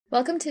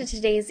Welcome to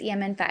today's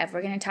EMN5.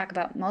 We're going to talk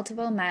about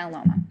multiple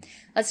myeloma.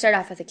 Let's start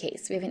off with a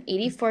case. We have an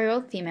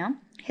 84-year-old female,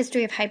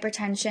 history of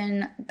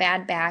hypertension,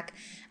 bad back,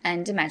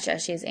 and dementia.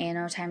 She has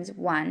ANO times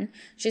 1.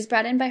 She's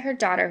brought in by her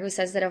daughter, who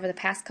says that over the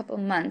past couple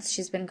months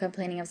she's been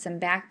complaining of some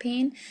back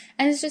pain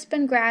and has just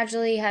been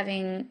gradually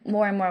having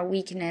more and more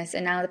weakness,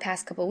 and now the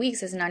past couple weeks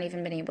has not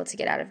even been able to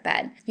get out of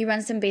bed. He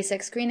runs some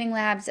basic screening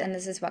labs, and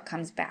this is what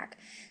comes back.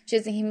 She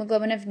has a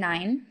hemoglobin of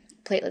 9.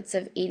 Platelets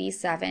of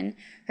 87.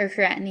 Her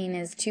creatinine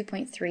is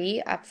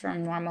 2.3, up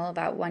from normal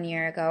about 1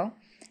 year ago.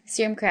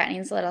 Serum creatinine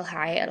is a little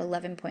high at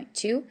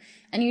 11.2,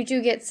 and you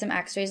do get some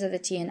x-rays of the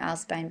T and L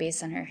spine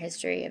based on her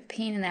history of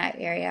pain in that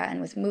area and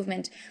with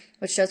movement,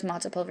 which shows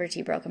multiple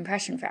vertebral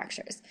compression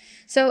fractures.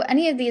 So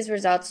any of these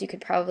results you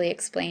could probably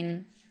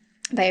explain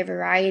by a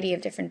variety of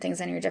different things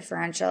on your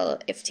differential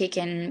if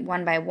taken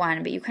one by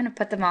one, but you kind of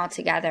put them all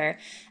together,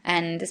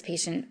 and this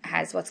patient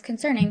has what's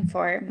concerning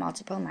for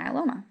multiple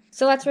myeloma.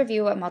 So let's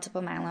review what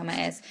multiple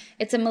myeloma is.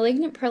 It's a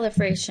malignant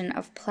proliferation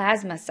of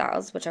plasma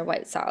cells, which are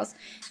white cells,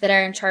 that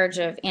are in charge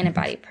of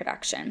antibody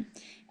production.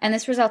 And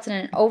this results in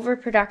an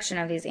overproduction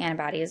of these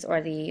antibodies,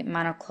 or the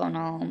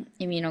monoclonal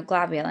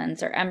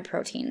immunoglobulins, or M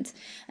proteins.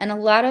 And a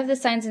lot of the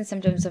signs and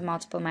symptoms of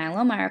multiple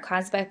myeloma are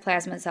caused by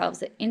plasma cells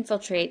that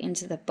infiltrate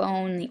into the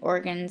bone, the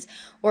organs,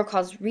 or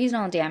cause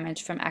renal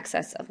damage from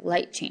excess of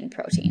light chain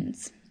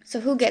proteins. So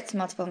who gets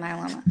multiple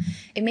myeloma?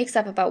 It makes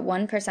up about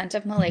 1%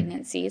 of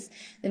malignancies.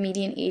 The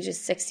median age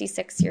is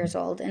 66 years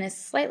old and is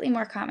slightly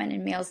more common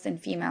in males than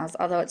females,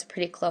 although it's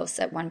pretty close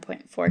at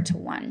 1.4 to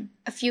 1.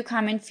 A few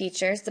common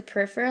features: the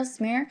peripheral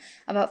smear.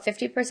 About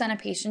 50% of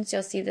patients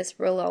you'll see this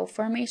rouleau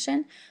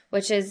formation,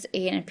 which is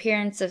an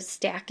appearance of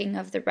stacking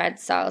of the red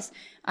cells,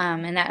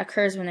 and that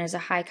occurs when there's a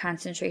high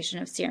concentration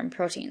of serum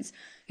proteins.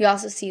 You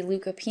also see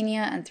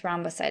leukopenia and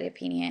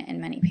thrombocytopenia in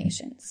many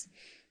patients.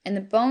 And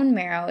the bone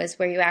marrow is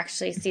where you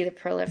actually see the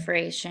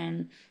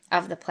proliferation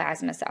of the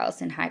plasma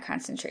cells in high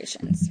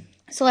concentrations.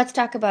 So let's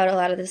talk about a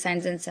lot of the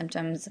signs and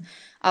symptoms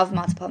of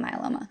multiple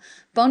myeloma.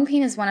 Bone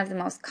pain is one of the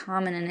most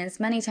common and is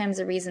many times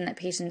the reason that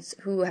patients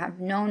who have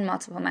known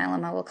multiple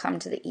myeloma will come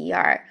to the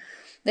ER.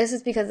 This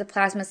is because the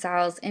plasma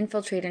cells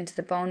infiltrate into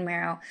the bone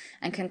marrow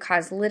and can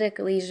cause lytic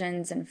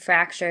lesions and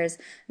fractures,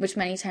 which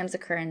many times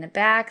occur in the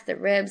back, the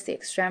ribs, the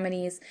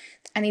extremities,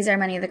 and these are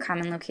many of the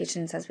common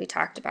locations as we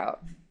talked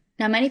about.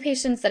 Now, many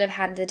patients that have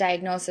had the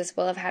diagnosis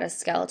will have had a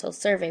skeletal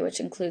survey,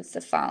 which includes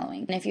the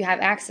following. And if you have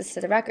access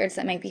to the records,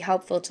 that might be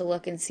helpful to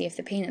look and see if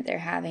the pain that they're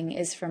having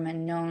is from a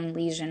known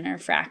lesion or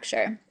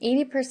fracture.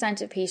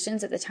 80% of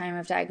patients at the time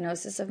of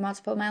diagnosis of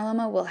multiple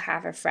myeloma will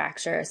have a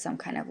fracture or some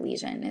kind of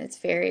lesion. It's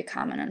very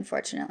common,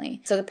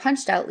 unfortunately. So the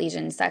punched out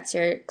lesions, that's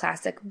your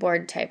classic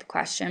board type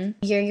question.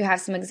 Here you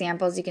have some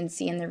examples you can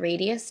see in the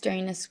radius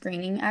during the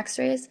screening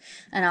x-rays,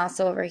 and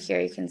also over here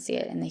you can see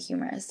it in the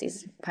humerus,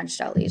 these punched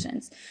out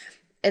lesions.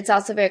 It's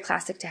also very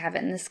classic to have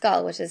it in the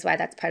skull, which is why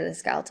that's part of the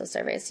skeletal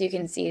survey. So you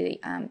can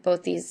see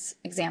both these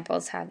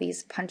examples have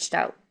these punched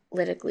out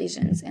lytic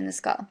lesions in the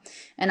skull.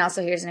 And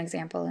also here's an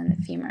example in the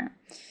femur.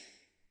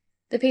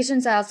 The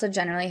patients also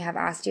generally have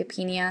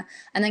osteopenia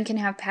and then can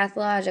have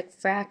pathologic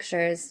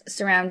fractures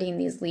surrounding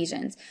these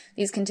lesions.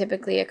 These can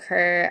typically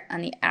occur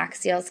on the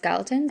axial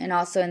skeleton and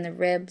also in the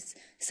ribs,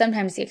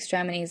 sometimes the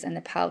extremities and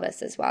the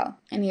pelvis as well.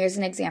 And here's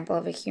an example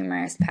of a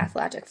humerus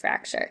pathologic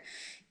fracture.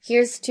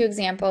 Here's two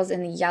examples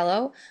in the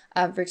yellow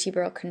of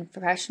vertebral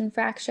compression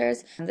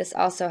fractures. This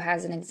also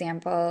has an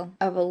example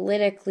of a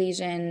lytic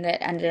lesion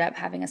that ended up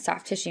having a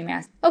soft tissue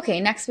mass. Okay,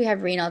 next we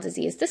have renal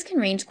disease. This can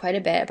range quite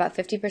a bit. About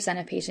 50%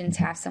 of patients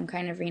have some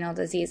kind of renal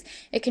disease.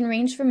 It can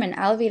range from an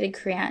elevated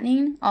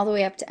creatinine all the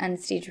way up to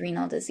end-stage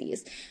renal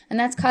disease. And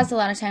that's caused a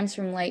lot of times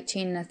from light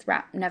chain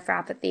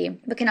nephropathy,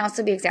 but can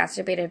also be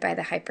exacerbated by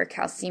the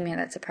hypercalcemia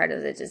that's a part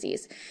of the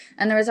disease.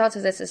 And the result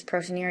of this is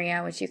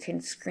proteinuria, which you can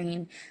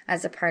screen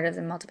as a part of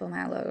the multiple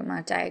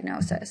myeloma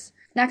diagnosis.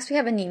 Next, we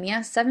have anemia.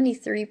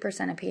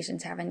 73% of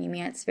patients have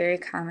anemia. It's very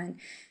common.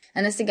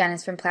 And this, again,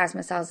 is from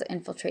plasma cells that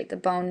infiltrate the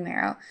bone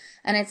marrow.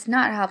 And it's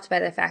not helped by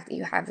the fact that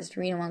you have this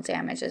renal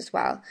damage as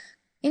well.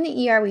 In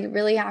the ER, we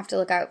really have to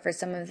look out for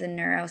some of the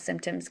neuro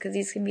symptoms because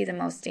these can be the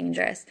most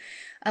dangerous.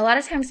 A lot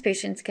of times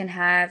patients can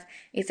have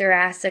a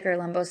thoracic or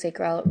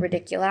lumbosacral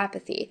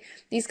radiculopathy.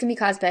 These can be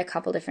caused by a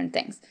couple different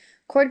things.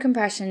 Cord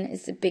compression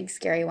is the big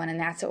scary one, and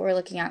that's what we're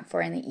looking out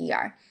for in the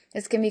ER.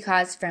 This can be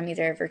caused from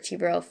either a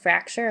vertebral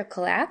fracture or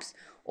collapse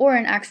or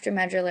an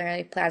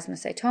extramedullary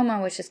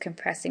plasmacytoma, which is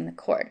compressing the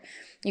cord.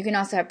 You can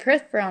also have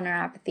peripheral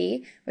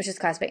neuropathy, which is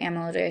caused by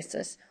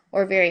amyloidosis,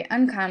 or very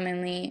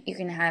uncommonly, you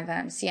can have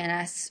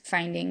CNS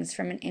findings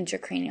from an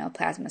intracranial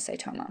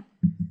plasmacytoma.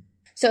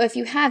 So if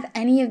you have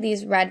any of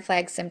these red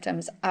flag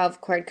symptoms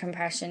of cord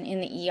compression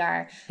in the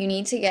ER, you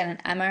need to get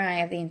an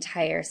MRI of the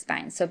entire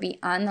spine. So be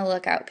on the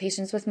lookout.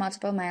 Patients with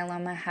multiple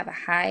myeloma have a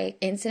high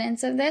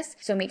incidence of this,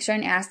 so make sure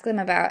and ask them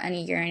about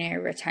any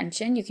urinary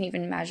retention. You can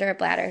even measure a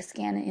bladder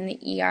scan in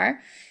the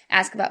ER.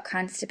 Ask about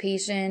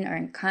constipation or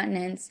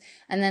incontinence,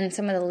 and then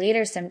some of the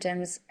later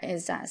symptoms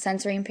is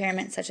sensory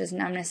impairment such as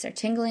numbness or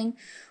tingling,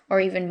 or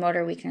even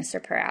motor weakness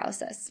or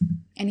paralysis.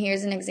 And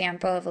here's an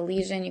example of a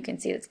lesion. You can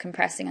see it's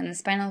compressing on the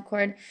spinal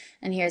cord.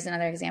 And here's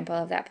another example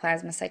of that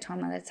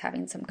plasmacytoma that's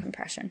having some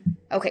compression.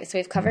 Okay, so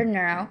we've covered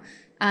neuro.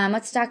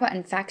 Let's talk about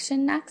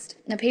infection next.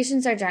 Now,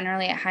 patients are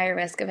generally at higher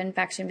risk of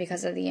infection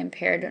because of the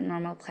impaired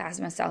normal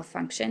plasma cell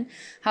function.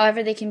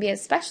 However, they can be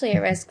especially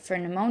at risk for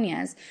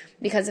pneumonias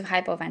because of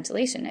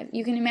hypoventilation.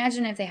 You can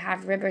imagine if they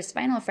have rib or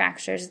spinal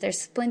fractures, they're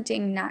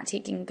splinting, not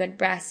taking good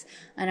breaths,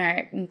 and are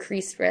at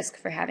increased risk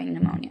for having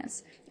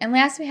pneumonias. And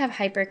last, we have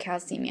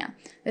hypercalcemia.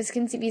 This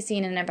can be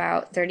seen in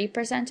about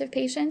 30% of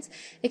patients.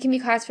 It can be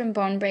caused from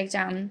bone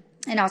breakdown.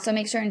 And also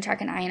make sure and check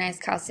an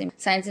ionized calcium.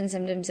 Signs and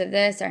symptoms of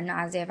this are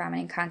nausea,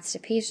 vomiting,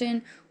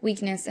 constipation,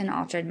 weakness, and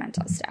altered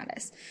mental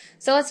status.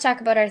 So let's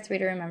talk about our 3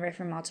 to remember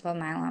for multiple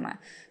myeloma.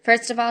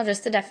 First of all,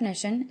 just the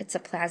definition. It's a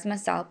plasma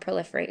cell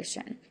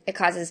proliferation. It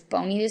causes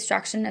bony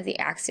destruction of the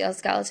axial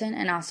skeleton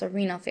and also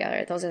renal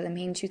failure. Those are the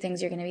main 2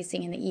 things you're going to be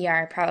seeing in the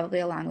ER, probably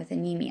along with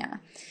anemia.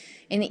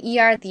 In the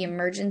ER, the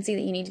emergency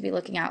that you need to be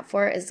looking out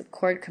for is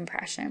cord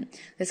compression.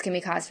 This can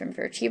be caused from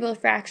vertebral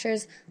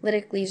fractures,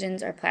 lytic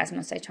lesions, or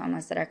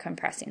plasmacytomas that are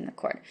compressing the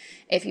cord.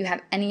 If you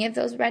have any of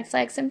those red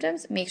flag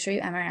symptoms, make sure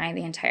you MRI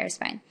the entire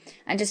spine.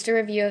 And just a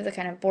review of the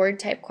kind of board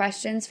type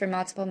questions for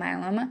multiple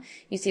myeloma,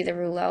 you see the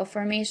rouleau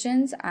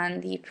formations on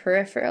the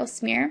peripheral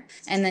smear,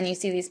 and then you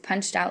see these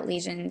punched out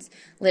lesions,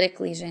 lytic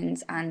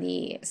lesions on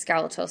the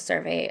skeletal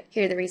survey.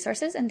 Here are the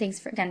resources, and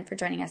thanks again for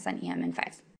joining us on EM in 5.